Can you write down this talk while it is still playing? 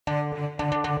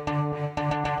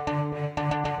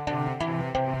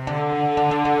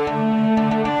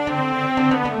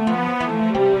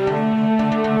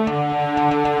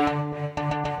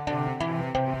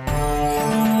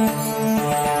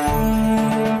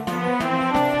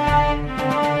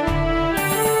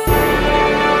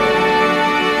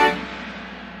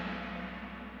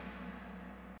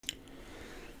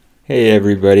Hey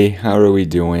everybody, how are we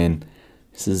doing?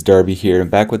 This is Darby here. I'm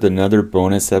back with another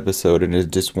bonus episode, and I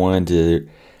just wanted to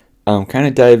kind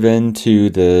of dive into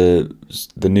the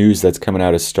news that's coming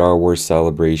out of Star Wars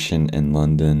Celebration in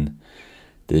London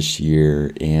this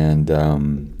year, and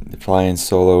flying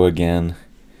solo again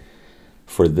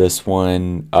for this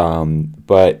one.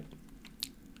 But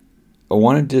I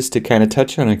wanted just to kind of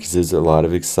touch on it because there's a lot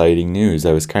of exciting news.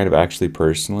 I was kind of actually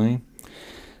personally.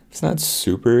 It's not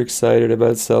super excited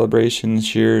about Celebration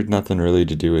this year. Nothing really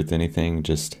to do with anything. It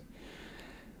just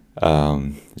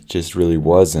really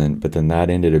wasn't. But then that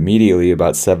ended immediately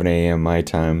about 7 a.m. my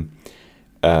time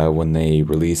when they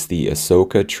released the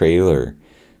Ahsoka trailer.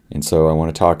 And so I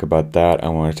want to talk about that. I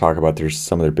want to talk about there's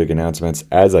some of their big announcements.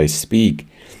 As I speak,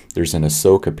 there's an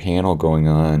Ahsoka panel going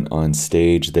on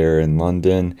stage there in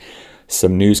London.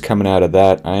 Some news coming out of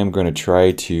that. I am going to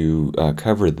try to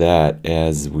cover that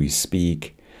as we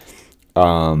speak.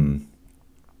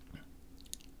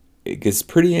 It's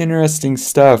pretty interesting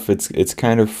stuff. It's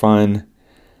kind of fun.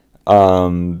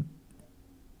 And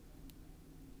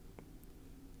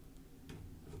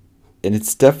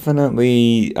it's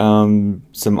definitely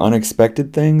some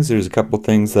unexpected things. There's a couple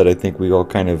things that I think we all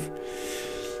kind of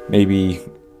maybe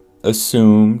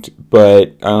assumed,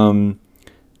 but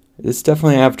it's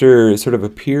definitely after sort of a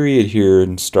period here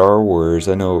in Star Wars.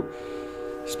 I know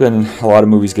there's been a lot of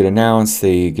movies get announced,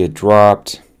 they get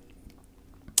dropped.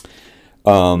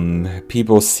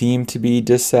 People seem to be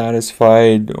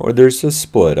dissatisfied, or there's a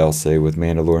split, I'll say, with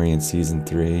Mandalorian Season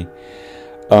 3.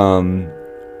 But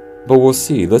we'll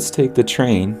see. Let's take the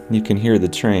train. You can hear the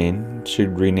train.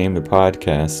 Should rename the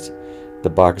podcast the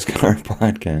Boxcar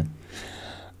Podcast.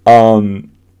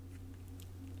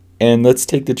 And let's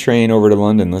take the train over to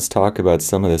London. Let's talk about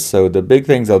some of this. So the big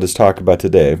things I'll just talk about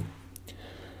today.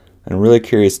 I'm really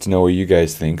curious to know what you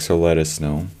guys think, so let us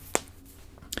know.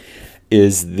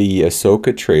 Is the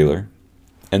Ahsoka trailer,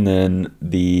 and then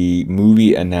the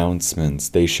movie announcements.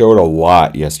 They showed a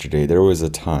lot yesterday. There was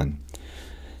a ton.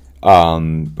 But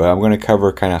I'm going to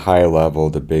cover kind of high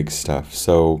level, the big stuff.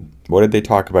 So what did they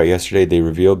talk about yesterday? They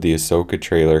revealed the Ahsoka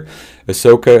trailer.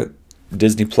 Ahsoka,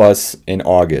 Disney Plus in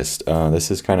August.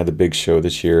 This is kind of the big show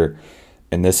this year.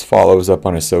 And this follows up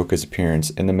on Ahsoka's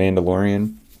appearance in The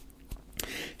Mandalorian.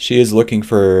 She is looking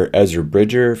for Ezra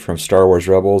Bridger from Star Wars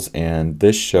Rebels, and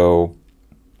this show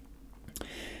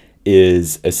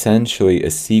is essentially a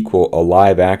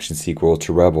live action sequel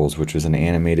to Rebels, which was an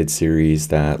animated series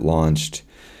that launched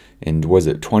in, was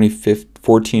it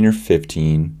 2014 or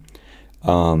 15,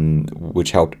 which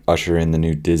helped usher in the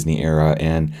new Disney era.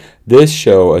 And this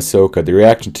show, Ahsoka, the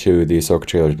reaction to the Ahsoka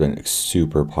trailer has been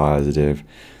super positive.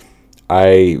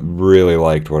 I really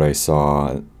liked what I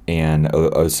saw, and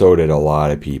so did a lot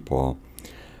of people.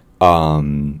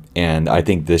 And I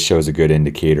think this shows a good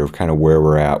indicator of kind of where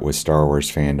we're at with Star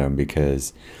Wars fandom,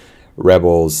 because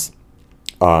Rebels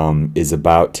is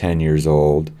about 10 years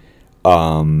old.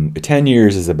 10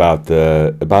 years is about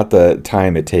the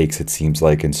time it takes, it seems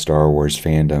like, in Star Wars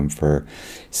fandom for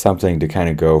something to kind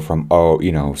of go from,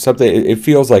 something, it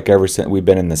feels like ever since we've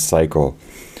been in this cycle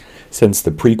since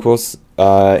the prequels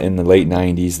in the late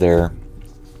 90s there,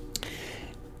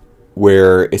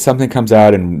 where if something comes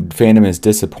out and fandom is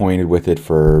disappointed with it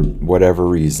for whatever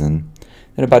reason,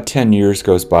 then about 10 years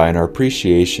goes by and our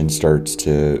appreciation starts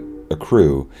to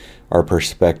accrue, our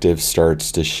perspective starts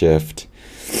to shift,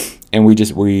 and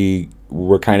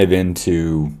we're kind of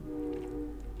into,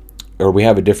 or we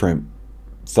have a different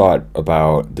thought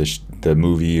about the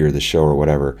movie or the show or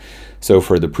whatever. So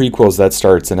for the prequels, that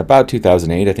starts in about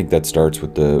 2008. I think that starts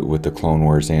with the Clone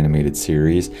Wars animated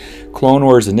series. Clone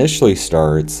Wars initially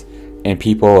starts, and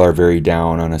people are very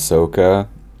down on Ahsoka.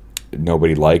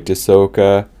 Nobody liked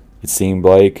Ahsoka, it seemed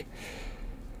like.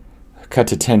 Cut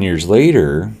to 10 years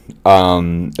later,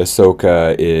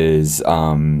 Ahsoka is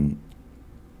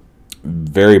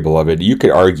very beloved. You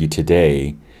could argue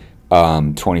today,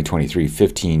 2023,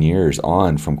 15 years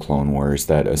on from Clone Wars,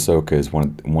 that Ahsoka is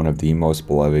one of the most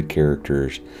beloved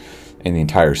characters in the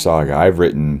entire saga. I've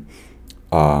written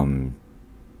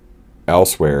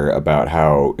elsewhere about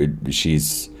how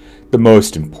she's the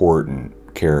most important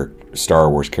Star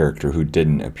Wars character who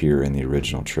didn't appear in the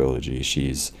original trilogy.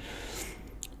 She's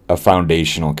a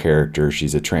foundational character.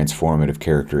 She's a transformative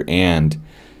character, and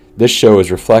this show is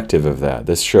reflective of that.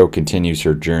 This show continues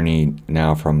her journey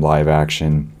now from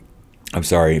from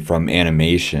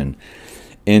animation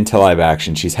into live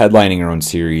action. She's headlining her own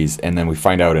series, and then we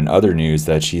find out in other news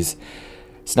that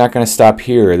it's not going to stop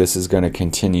here. This is going to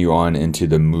continue on into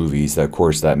the movies. Of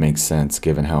course, that makes sense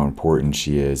given how important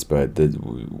she is, but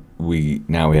we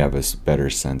have a better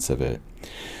sense of it.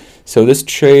 So this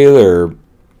trailer,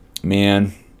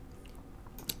 man,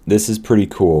 this is pretty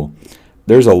cool.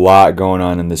 There's a lot going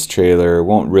on in this trailer.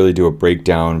 Won't really do a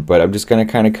breakdown, but I'm just going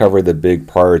to kind of cover the big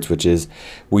parts, which is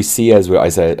we see, as I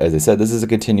said, this is a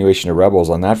continuation of Rebels.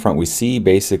 On that front, we see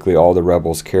basically all the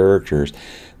Rebels characters.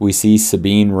 We see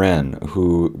Sabine Wren,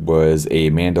 who was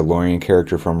a Mandalorian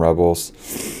character from Rebels.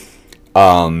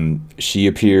 She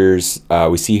appears.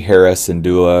 We see Hera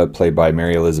Syndulla, played by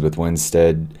Mary Elizabeth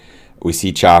Winstead. We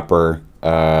see Chopper.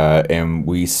 And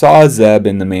we saw Zeb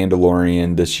in The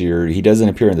Mandalorian this year. He doesn't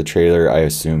appear in the trailer. I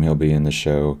assume he'll be in the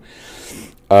show.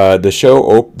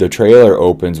 The trailer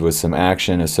opens with some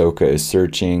action. Ahsoka is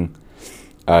searching.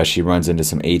 She runs into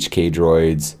some HK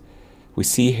droids. We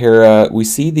see Hera. We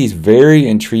see these very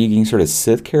intriguing sort of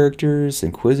Sith characters,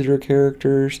 Inquisitor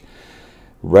characters,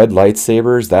 red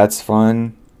lightsabers. That's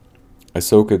fun.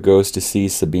 Ahsoka goes to see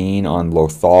Sabine on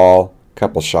Lothal.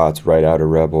 Couple shots right out of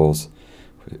Rebels.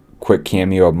 Quick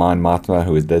cameo of Mon Mothma,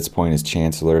 who at this point is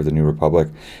Chancellor of the New Republic.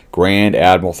 Grand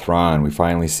Admiral Thrawn, we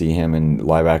finally see him in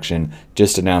live action,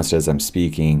 just announced as I'm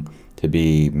speaking, to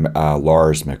be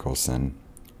Lars Mikkelsen.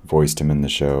 Voiced him in the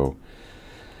show.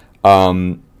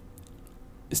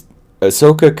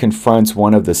 Ahsoka confronts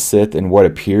one of the Sith in what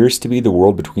appears to be the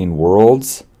World Between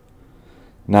Worlds.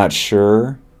 Not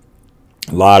sure.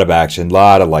 A lot of action, a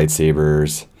lot of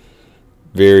lightsabers.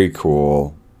 Very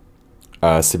cool.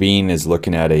 Sabine is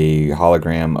looking at a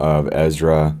hologram of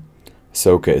Ezra.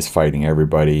 Ahsoka is fighting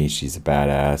everybody. She's a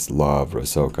badass. Love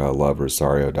Ahsoka. Love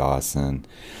Rosario Dawson.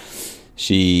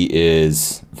 She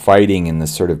is fighting in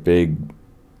this sort of big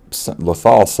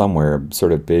Lothal somewhere,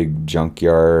 sort of big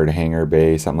junkyard, hangar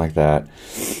bay, something like that.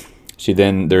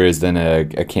 There is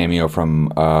a cameo from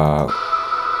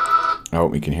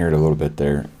we can hear it a little bit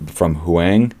there, from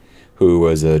Huang, who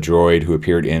was a droid who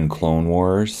appeared in Clone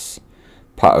Wars.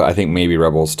 I think maybe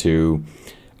Rebels 2,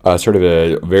 sort of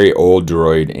a very old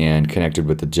droid and connected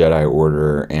with the Jedi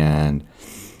Order, and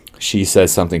she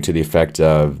says something to the effect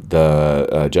of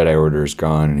the Jedi Order is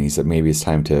gone, and he said maybe it's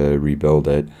time to rebuild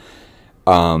it.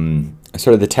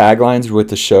 Sort of the taglines with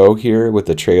the show here, with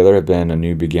the trailer, have been a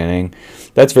new beginning.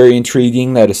 That's very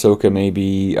intriguing that Ahsoka may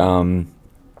be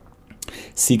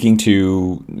seeking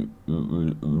to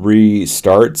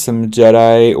restart some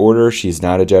Jedi Order. She's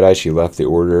not a Jedi. She left the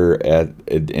Order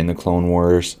in the Clone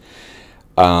Wars.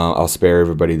 I'll spare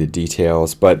everybody the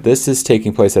details, but this is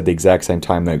taking place at the exact same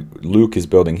time that Luke is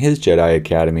building his Jedi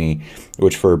Academy,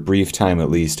 which for a brief time at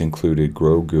least included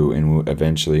Grogu and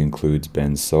eventually includes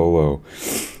Ben Solo.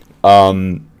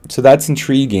 So that's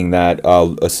intriguing that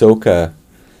Ahsoka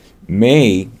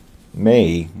may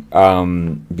be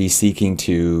seeking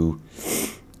to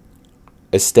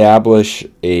establish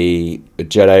a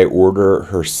Jedi Order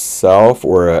herself,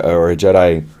 or a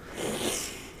Jedi,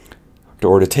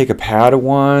 or to take a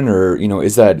Padawan, or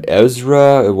is that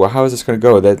Ezra? Well, how is this going to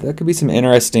go? That could be some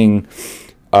interesting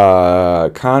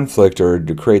conflict, or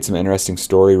to create some interesting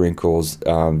story wrinkles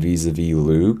vis-a-vis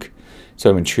Luke.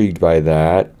 So I'm intrigued by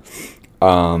that.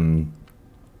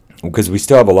 Because we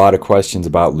still have a lot of questions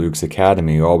about Luke's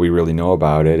academy. All we really know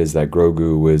about it is that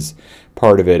Grogu was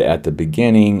part of it at the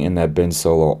beginning, and that Ben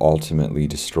Solo ultimately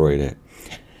destroyed it.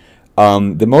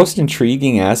 The most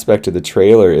intriguing aspect of the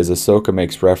trailer is Ahsoka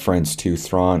makes reference to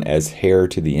Thrawn as heir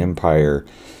to the Empire.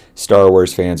 Star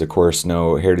Wars fans, of course,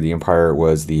 know Heir to the Empire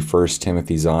was the first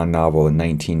Timothy Zahn novel in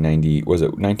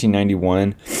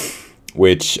 1991,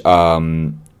 which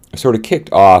sort of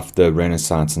kicked off the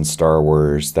Renaissance in Star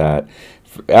Wars. That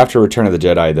after Return of the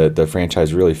Jedi, the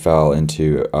franchise really fell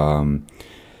into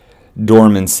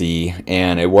dormancy,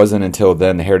 and it wasn't until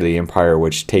then the Heir to the Empire,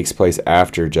 which takes place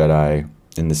after Jedi,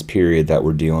 in this period that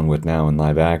we're dealing with now in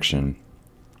live action,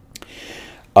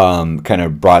 kind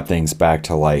of brought things back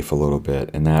to life a little bit,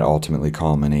 and that ultimately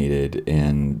culminated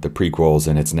in the prequels,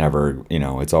 and it's never,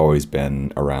 it's always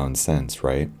been around since,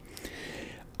 right?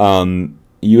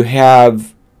 You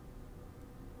have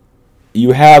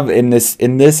in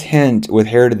this hint with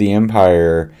Heir to the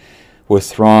Empire, with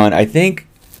Thrawn, I think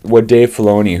what Dave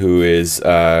Filoni, who is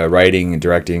writing,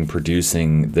 directing,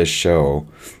 producing this show,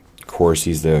 of course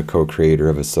he's the co-creator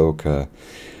of Ahsoka,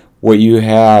 what you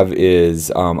have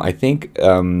is, I think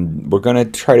we're going to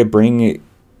try to bring,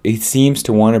 he seems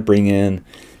to want to bring in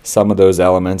some of those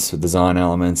elements, the Zahn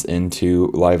elements,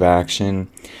 into live action.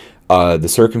 The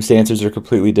circumstances are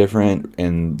completely different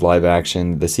in live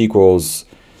action. The sequels,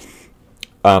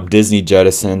 Disney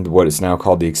jettisoned what is now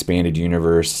called the expanded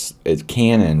universe,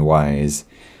 canon-wise.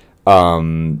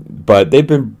 But they've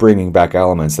been bringing back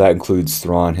elements. That includes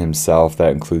Thrawn himself.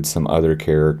 That includes some other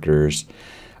characters.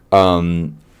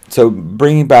 So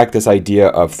bringing back this idea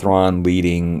of Thrawn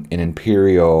leading an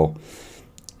Imperial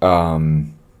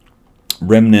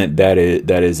remnant that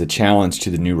is a challenge to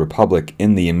the New Republic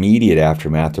in the immediate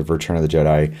aftermath of Return of the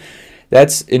Jedi.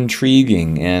 That's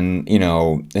intriguing, and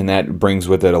and that brings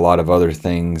with it a lot of other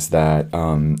things that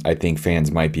I think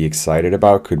fans might be excited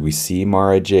about. Could we see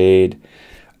Mara Jade?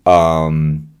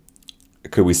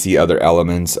 Could we see other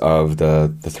elements of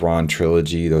the Thrawn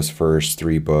trilogy, those first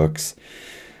 3 books?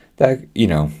 That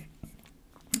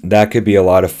could be a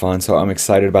lot of fun. So I'm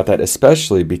excited about that,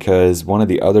 especially because one of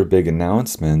the other big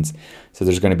announcements. So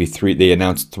there's going to be 3. They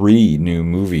announced 3 new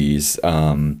movies.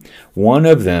 One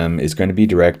of them is going to be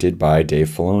directed by Dave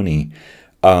Filoni,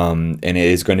 and it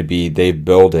is going to be. They've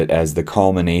billed it as the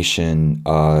culmination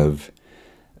of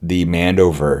the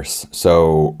Mandoverse.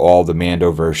 So all the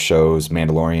Mandoverse shows,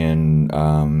 Mandalorian,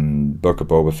 Book of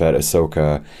Boba Fett,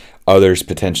 Ahsoka, others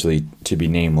potentially to be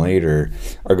named later,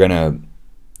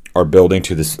 are building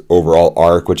to this overall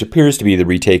arc, which appears to be the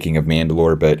retaking of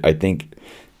Mandalore. But I think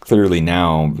clearly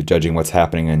now, judging what's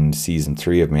happening in season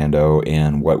 3 of Mando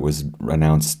and what was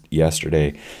announced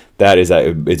yesterday,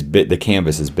 the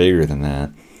canvas is bigger than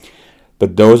that.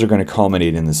 But those are going to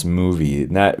culminate in this movie.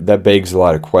 And that begs a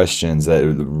lot of questions, that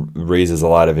raises a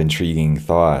lot of intriguing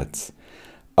thoughts.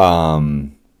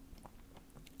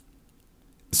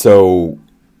 So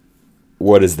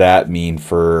what does that mean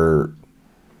for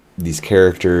these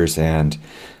characters and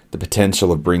the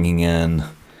potential of bringing in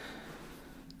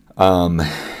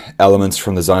elements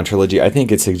from the Zahn trilogy? I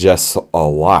think it suggests a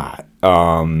lot.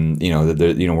 We're going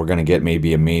to get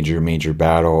maybe a major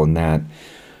battle, and that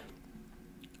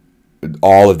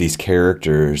all of these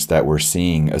characters that we're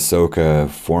seeing, Ahsoka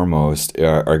foremost,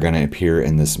 are going to appear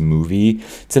in this movie.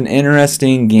 It's an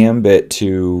interesting gambit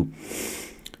to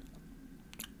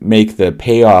make the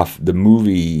payoff, the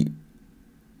movie,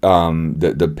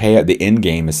 the end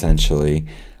game essentially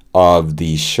of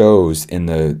the shows in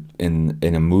a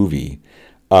movie.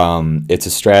 It's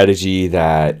a strategy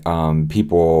that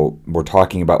people were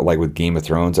talking about, like with Game of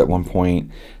Thrones at one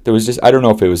point. There was I don't know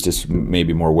if it was just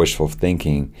maybe more wishful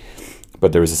thinking,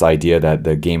 but there was this idea that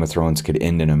the Game of Thrones could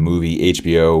end in a movie.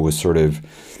 HBO was sort of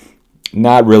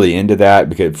not really into that,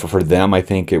 because for them, I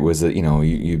think it was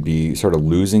you'd be sort of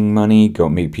losing money,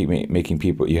 making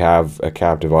people, you have a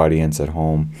captive audience at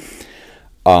home,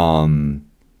 and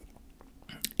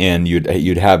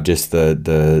you'd have just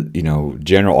the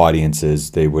general audiences.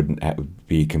 They wouldn't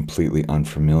be completely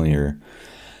unfamiliar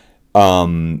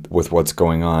with what's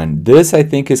going on. This, I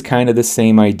think, is kind of the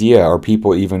same idea. Are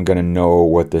people even going to know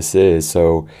what this is?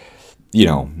 So,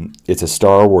 it's a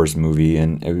Star Wars movie,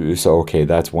 and so, okay,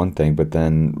 that's one thing. But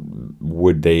then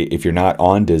would they, if you're not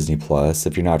on Disney Plus,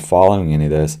 if you're not following any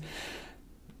of this,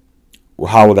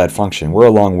 how will that function? We're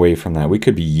a long way from that. We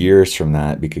could be years from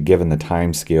that, because given the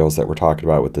time scales that we're talking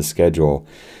about with the schedule.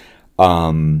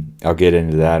 I'll get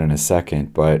into that in a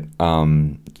second. But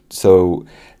so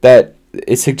that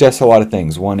it suggests a lot of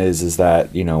things. One is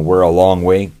that we're a long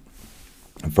way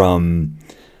from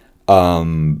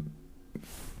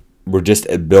we're just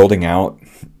building out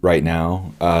right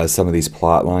now some of these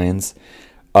plot lines.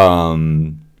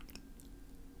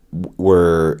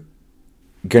 We're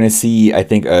gonna see, I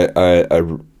think,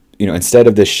 instead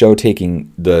of this show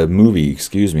taking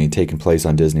place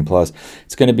on Disney Plus,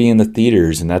 it's gonna be in the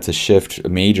theaters, and that's a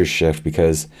major shift,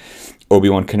 because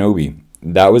Obi-Wan Kenobi,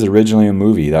 that was originally a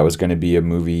movie. That was going to be a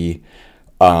movie.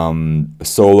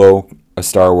 Solo, a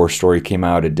Star Wars story, came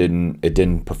out. It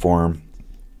didn't perform.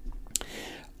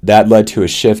 That led to a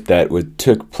shift that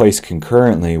took place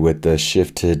concurrently with the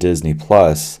shift to Disney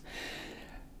Plus,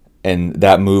 and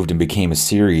that moved and became a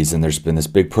series. And there's been this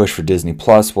big push for Disney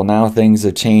Plus. Well, now things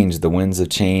have changed. The winds have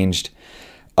changed.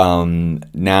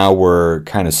 Now we're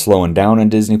kind of slowing down on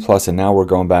Disney Plus, and now we're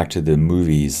going back to the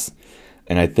movies.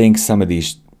 And I think some of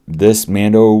this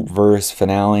Mandoverse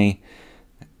finale,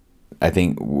 I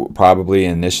think probably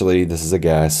initially, this is a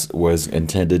guess, was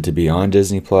intended to be on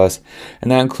Disney Plus, and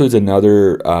that includes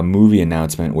another movie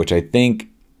announcement, which I think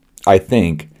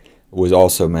was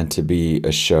also meant to be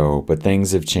a show, but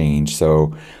things have changed.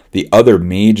 So the other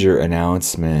major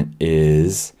announcement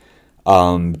is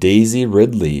Daisy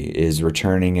Ridley is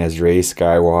returning as Rey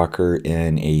Skywalker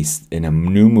in a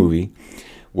new movie,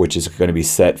 which is going to be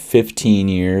set 15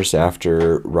 years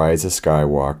after Rise of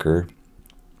Skywalker.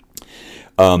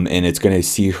 And it's going to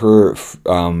see her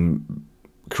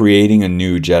creating a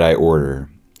new Jedi Order.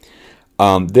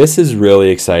 This is really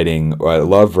exciting. I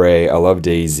love Rey. I love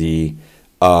Daisy.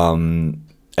 I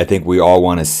think we all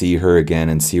want to see her again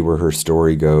and see where her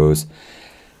story goes.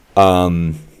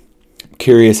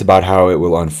 Curious about how it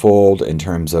will unfold in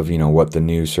terms of, what the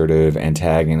new sort of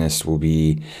antagonist will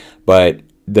be. But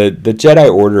the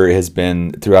Jedi Order has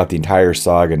been throughout the entire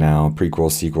saga now,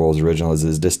 prequels, sequels, originals,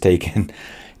 is just taken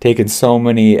so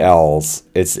many L's.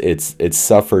 It's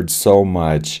suffered so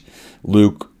much.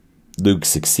 Luke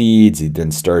succeeds. He then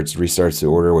restarts the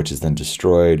Order, which is then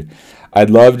destroyed. I'd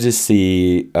love to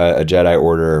see a Jedi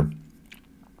Order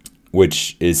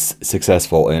which is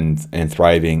successful and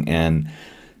thriving and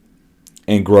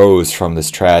grows from this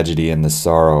tragedy and this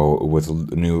sorrow with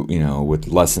with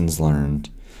lessons learned.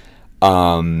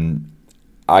 I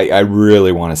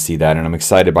really want to see that, and I'm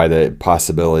excited by the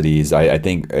possibilities. I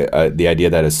think the idea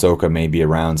that Ahsoka may be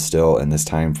around still in this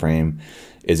time frame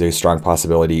is a strong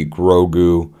possibility.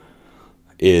 Grogu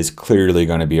is clearly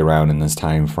going to be around in this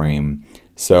time frame.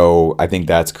 So I think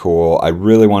that's cool. I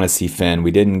really want to see Finn.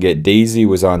 We didn't get Daisy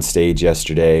was on stage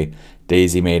yesterday.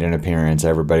 Daisy made an appearance.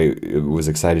 Everybody was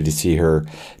excited to see her.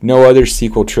 No other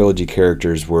sequel trilogy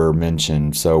characters were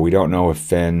mentioned, so we don't know if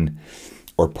Finn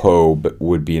or Poe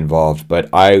would be involved. But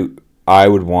I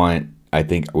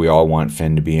think we all want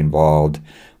Finn to be involved.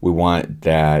 We want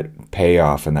that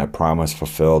payoff and that promise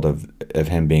fulfilled of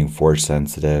him being Force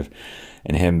sensitive.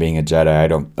 And him being a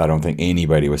Jedi, I don't think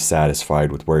anybody was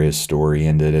satisfied with where his story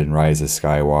ended in Rise of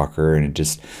Skywalker, and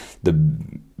the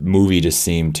movie just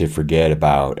seemed to forget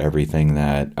about everything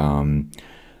that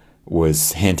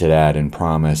was hinted at and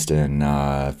promised in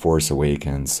Force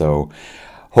Awakens. So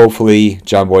hopefully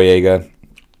John Boyega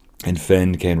and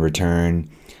Finn can return.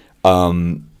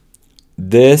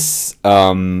 This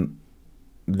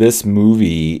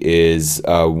movie is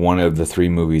one of the 3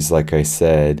 movies, like I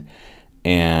said.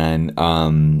 And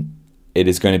it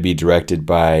is going to be directed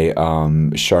by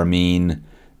Sharmeen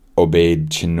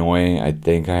Obaid-Chinoy, I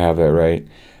think I have that right,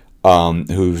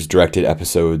 who's directed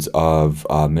episodes of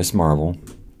Miss Marvel.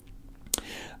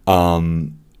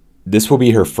 This will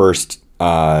be her first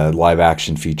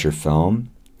live-action feature film.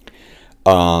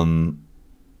 So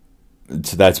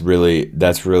that's really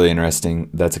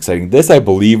interesting. That's exciting. This, I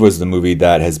believe, was the movie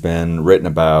that has been written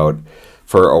about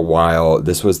for a while.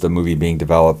 This was the movie being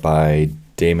developed by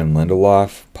Damon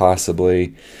Lindelof,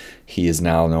 possibly. He is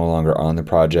now no longer on the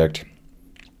project.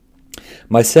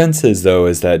 My sense is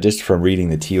that just from reading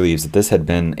the tea leaves, that this had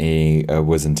been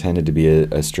was intended to be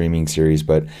a streaming series,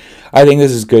 but I think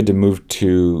this is good to move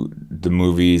to the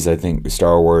movies. I think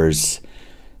Star Wars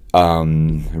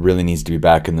really needs to be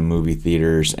back in the movie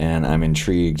theaters, and I'm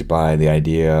intrigued by the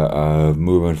idea of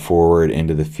moving forward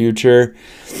into the future.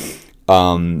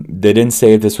 They didn't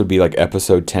say if this would be like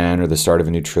episode 10 or the start of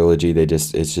a new trilogy. It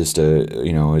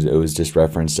was just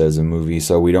referenced as a movie,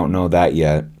 so we don't know that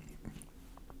yet.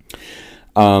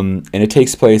 And it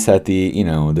takes place at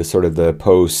the sort of the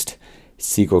post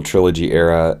sequel trilogy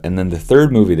era. And then the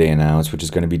third movie they announced, which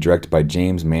is going to be directed by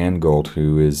James Mangold,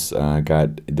 who is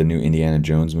got the new Indiana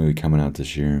Jones movie coming out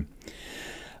this year.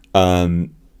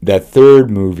 That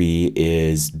third movie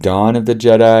is Dawn of the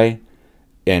Jedi.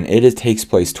 And it takes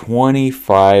place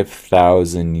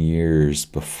 25,000 years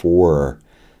before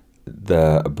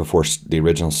the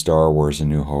original Star Wars: A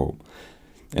New Hope.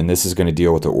 And this is going to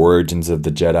deal with the origins of the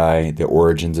Jedi, the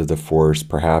origins of the Force,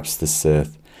 perhaps the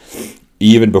Sith,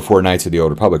 even before Knights of the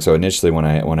Old Republic. So initially, when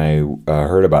I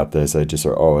heard about this, I just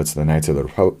thought, oh, it's the Knights of the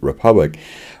Republic.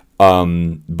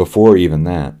 Before even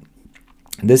that,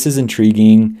 this is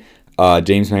intriguing.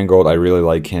 James Mangold, I really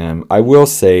like him. I will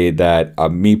say that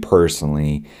me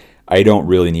personally, I don't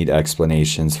really need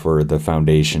explanations for the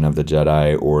foundation of the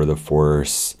Jedi or the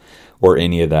Force or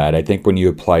any of that. I think when you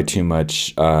apply too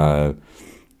much,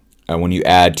 when you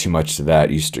add too much to that,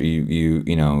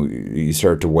 you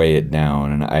start to weigh it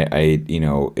down. And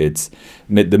it's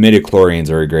the midichlorians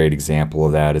are a great example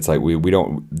of that. It's like we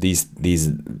don't these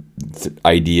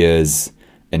ideas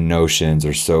and notions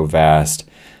are so vast.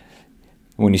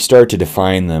 When you start to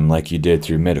define them like you did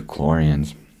through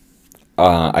midichlorians,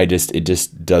 it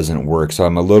just doesn't work. So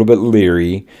I'm a little bit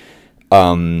leery.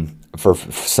 For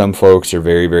some folks are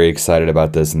very, very excited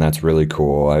about this, and that's really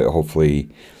cool. Hopefully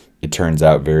it turns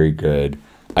out very good.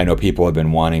 I know people have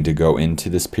been wanting to go into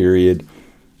this period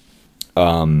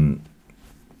in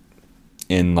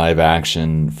live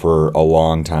action for a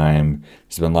long time.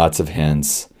 There's been lots of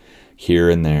hints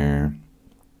here and there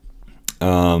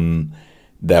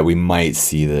that we might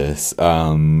see this.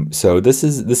 So this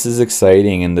is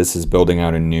exciting, and this is building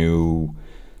out a new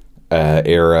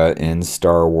era in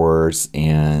Star Wars.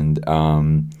 And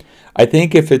I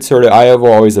think if it's I have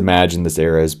always imagined this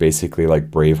era as basically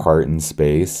like Braveheart in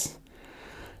space.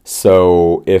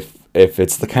 So if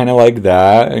it's the kind of like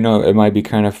that, it might be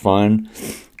kind of fun.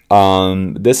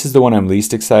 This is the one I'm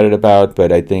least excited about,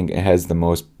 but I think it has the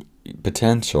most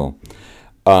potential.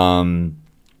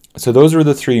 So those were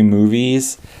the 3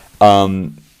 movies.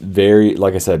 very,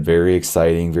 like I said, very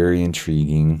exciting, very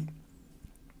intriguing.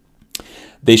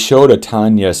 They showed a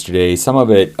ton yesterday. Some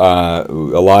of it, a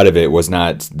lot of it was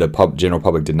not, the general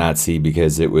public did not see,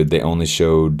 because they only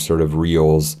showed sort of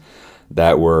reels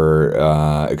that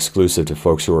were exclusive to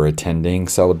folks who were attending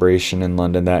Celebration in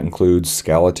London. That includes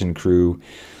Skeleton Crew.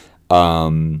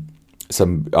 They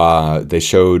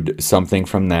showed something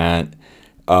from that.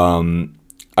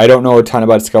 I don't know a ton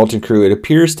about Skeleton Crew. It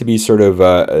appears to be sort of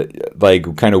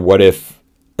like kind of what if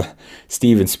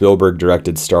Steven Spielberg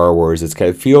directed Star Wars.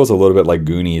 It feels a little bit like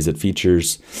Goonies. It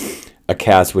features a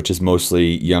cast which is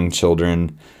mostly young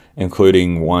children,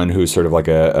 including one who's sort of like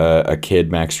a kid,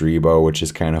 Max Rebo, which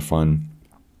is kind of fun.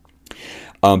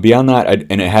 Beyond that,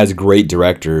 and it has great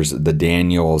directors, the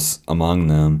Daniels among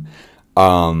them,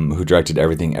 who directed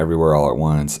Everything Everywhere All at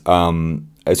Once.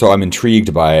 So I'm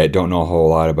intrigued by it. Don't know a whole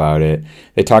lot about it.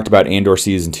 They talked about Andor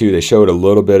Season 2. They showed a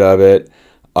little bit of it.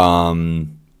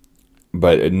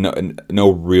 But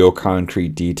no real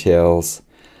concrete details.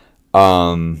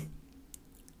 And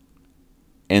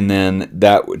then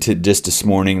just this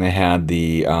morning they had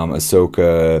the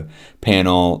Ahsoka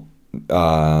panel.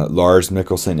 Lars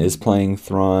Mikkelsen is playing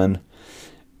Thrawn.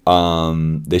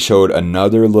 They showed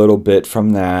another little bit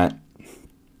from that.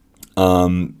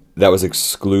 That was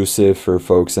exclusive for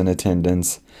folks in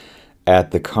attendance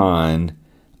at the con.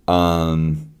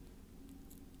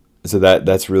 So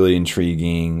that's really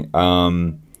intriguing.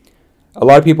 A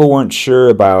lot of people weren't sure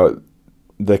about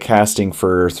the casting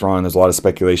for Thrawn. There's a lot of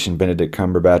speculation. Benedict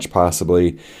Cumberbatch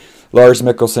possibly. Lars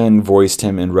Mikkelsen voiced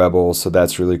him in Rebels, so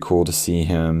that's really cool to see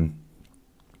him.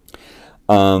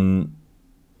 Kevin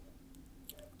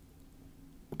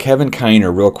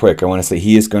Kiner, real quick, I want to say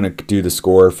he is going to do the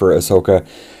score for Ahsoka.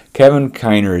 Kevin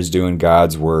Kiner is doing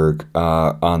God's work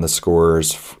on the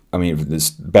scores. I mean,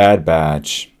 this Bad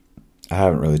Batch. I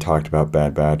haven't really talked about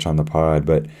Bad Batch on the pod,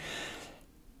 but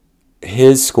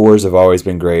his scores have always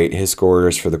been great. His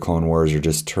scores for the Clone Wars are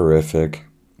just terrific.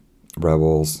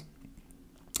 Rebels.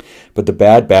 But the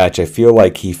Bad Batch, I feel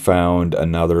like he found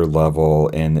another level,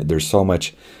 and there's so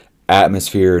much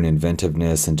atmosphere and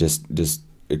inventiveness, and just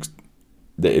it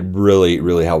really,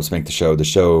 really helps make the show. The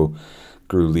show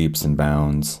grew leaps and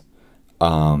bounds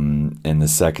in the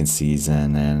second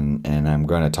season, and I'm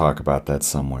going to talk about that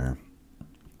somewhere.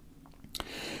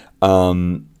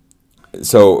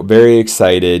 So very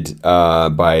excited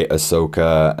by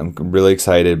Ahsoka. I'm really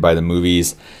excited by the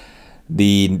movies.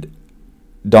 The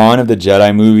Dawn of the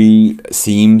Jedi movie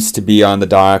seems to be on the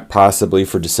dock, possibly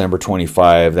for December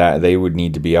 25. That they would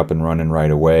need to be up and running right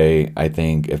away, I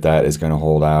think, if that is going to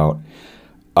hold out.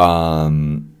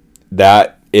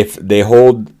 That if they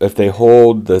hold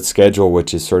the schedule,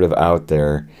 which is sort of out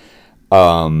there,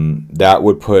 that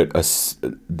would put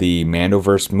the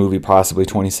Mandoverse movie possibly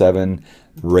 27,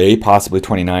 Rey possibly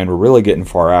 29. We're really getting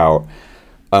far out.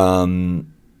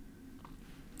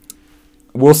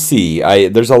 We'll see.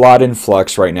 There's a lot in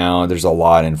flux right now. There's a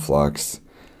lot in flux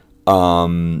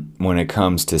when it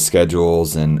comes to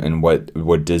schedules and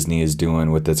what Disney is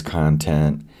doing with its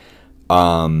content.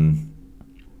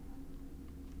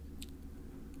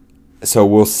 So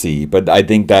we'll see. But I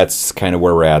think that's kind of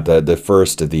where we're at. The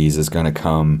first of these is going to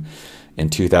come in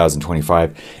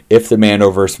 2025. If the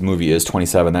Mandoverse movie is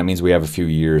 27, that means we have a few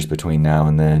years between now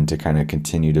and then to kind of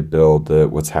continue to build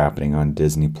what's happening on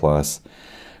Disney Plus.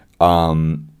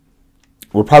 We're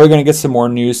probably going to get some more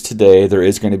news today. There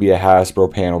is going to be a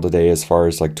Hasbro panel today as far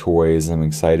as like toys. I'm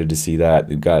excited to see that.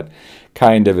 We've got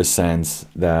kind of a sense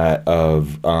that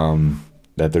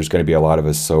there's going to be a lot of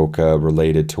Ahsoka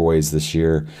related toys this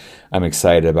year. I'm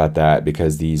excited about that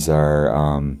because these are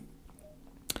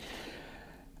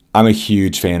I'm a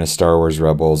huge fan of Star Wars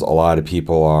Rebels. A lot of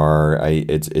people are.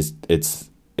 It's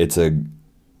a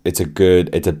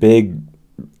big,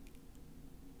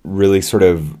 really sort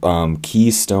of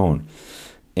keystone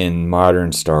in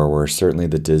modern Star Wars, certainly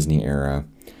the Disney era,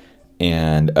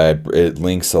 and it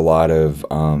links a lot of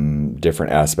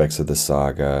different aspects of the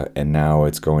saga, and now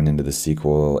it's going into the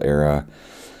sequel era.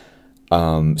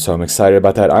 So I'm excited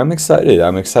about that. I'm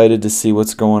excited to see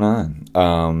what's going on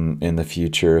in the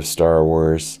future of Star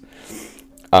Wars.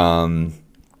 I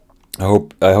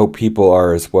hope people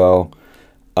are as well.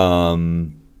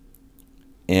 And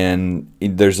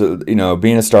there's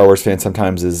being a Star Wars fan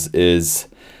sometimes is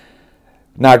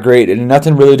not great, and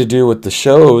nothing really to do with the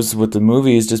shows, with the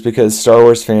movies, just because Star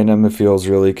Wars fandom, it feels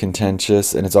really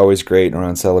contentious, and it's always great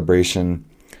around Celebration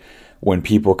when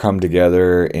people come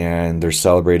together and they're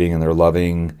celebrating and they're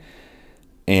loving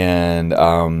and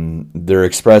they're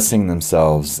expressing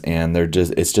themselves, and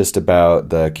it's just about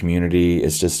the community.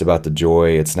 It's just about the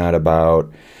joy. It's not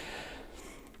about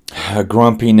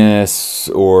grumpiness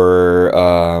or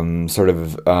sort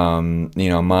of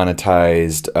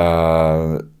monetized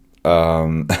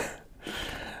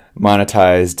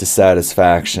monetized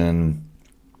dissatisfaction.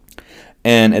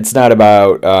 And it's not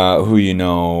about who you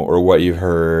know or what you've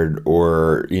heard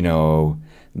or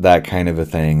that kind of a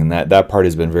thing. And that part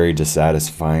has been very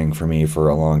dissatisfying for me for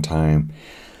a long time.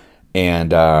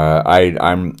 And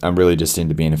I'm really just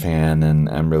into being a fan, and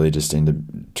I'm really just into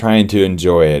trying to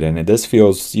enjoy it. And this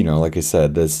feels, like I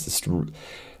said, this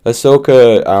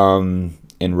Ahsoka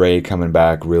and Rey coming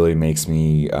back really makes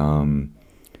me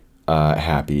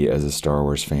happy as a Star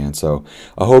Wars fan. So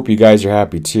I hope you guys are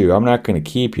happy too. I'm not going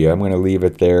to keep you. I'm going to leave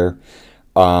it there.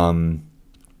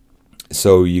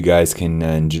 So you guys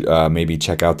can maybe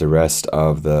check out the rest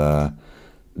of the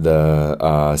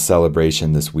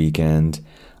celebration this weekend.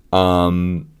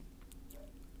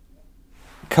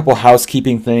 Couple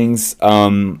housekeeping things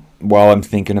while I'm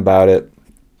thinking about it.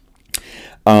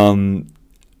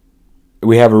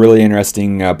 We have a really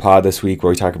interesting pod this week where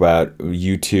we talk about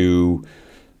U2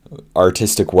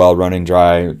 Artistic Well Running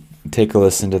Dry. Take a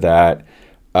listen to that.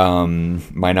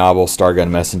 My novel Stargun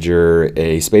Messenger,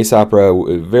 a space opera,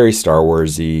 very Star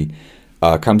Warsy,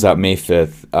 comes out May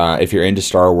 5th. If you're into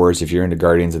Star Wars, if you're into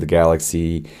Guardians of the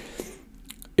Galaxy,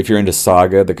 if you're into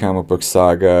Saga, the comic book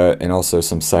Saga, and also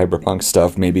some cyberpunk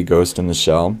stuff, maybe Ghost in the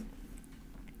Shell,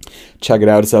 check it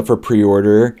out. It's up for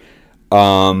pre-order.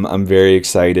 I'm very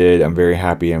excited. I'm very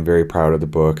happy. I'm very proud of the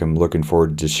book. I'm looking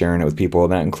forward to sharing it with people.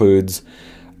 And that includes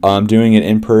doing it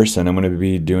in person. I'm going to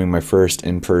be doing my first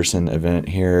in-person event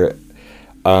here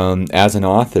as an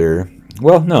author.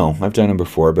 Well, no, I've done them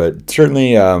before, but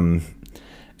certainly in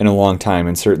a long time,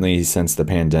 and certainly since the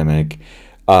pandemic.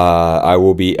 I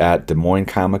will be at Des Moines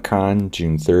Comic Con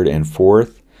June 3rd and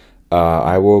 4th.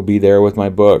 I will be there with my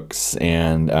books,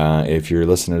 and if you're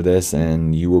listening to this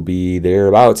and you will be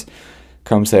thereabouts,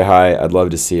 come say hi. I'd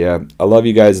love to see you. I love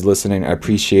you guys listening. I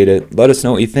appreciate it. Let us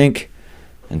know what you think.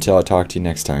 Until I talk to you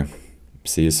next time.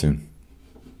 See you soon.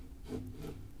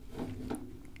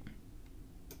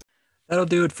 That'll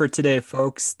do it for today,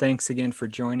 folks. Thanks again for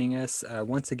joining us.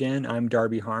 Once again, I'm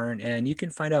Darby Harn, and you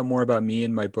can find out more about me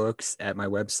and my books at my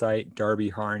website,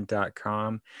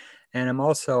 darbyharn.com. And I'm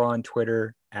also on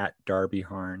Twitter at Darby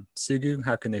Harn. Sugu,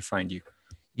 how can they find you?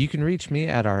 You can reach me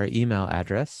at our email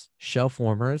address,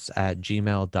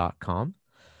 shelfwarmers@gmail.com.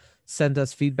 Send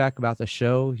us feedback about the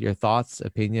show, your thoughts,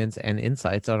 opinions, and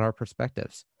insights on our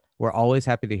perspectives. We're always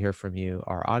happy to hear from you,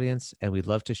 our audience, and we'd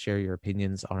love to share your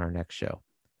opinions on our next show.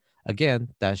 Again,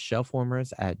 that's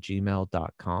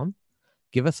shelfwarmers@gmail.com.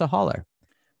 Give us a holler.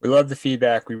 We love the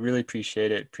feedback. We really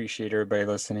appreciate it. Appreciate everybody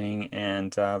listening.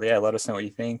 And let us know what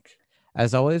you think.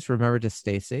 As always, remember to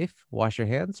stay safe, wash your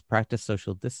hands, practice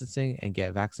social distancing, and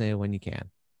get vaccinated when you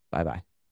can. Bye-bye.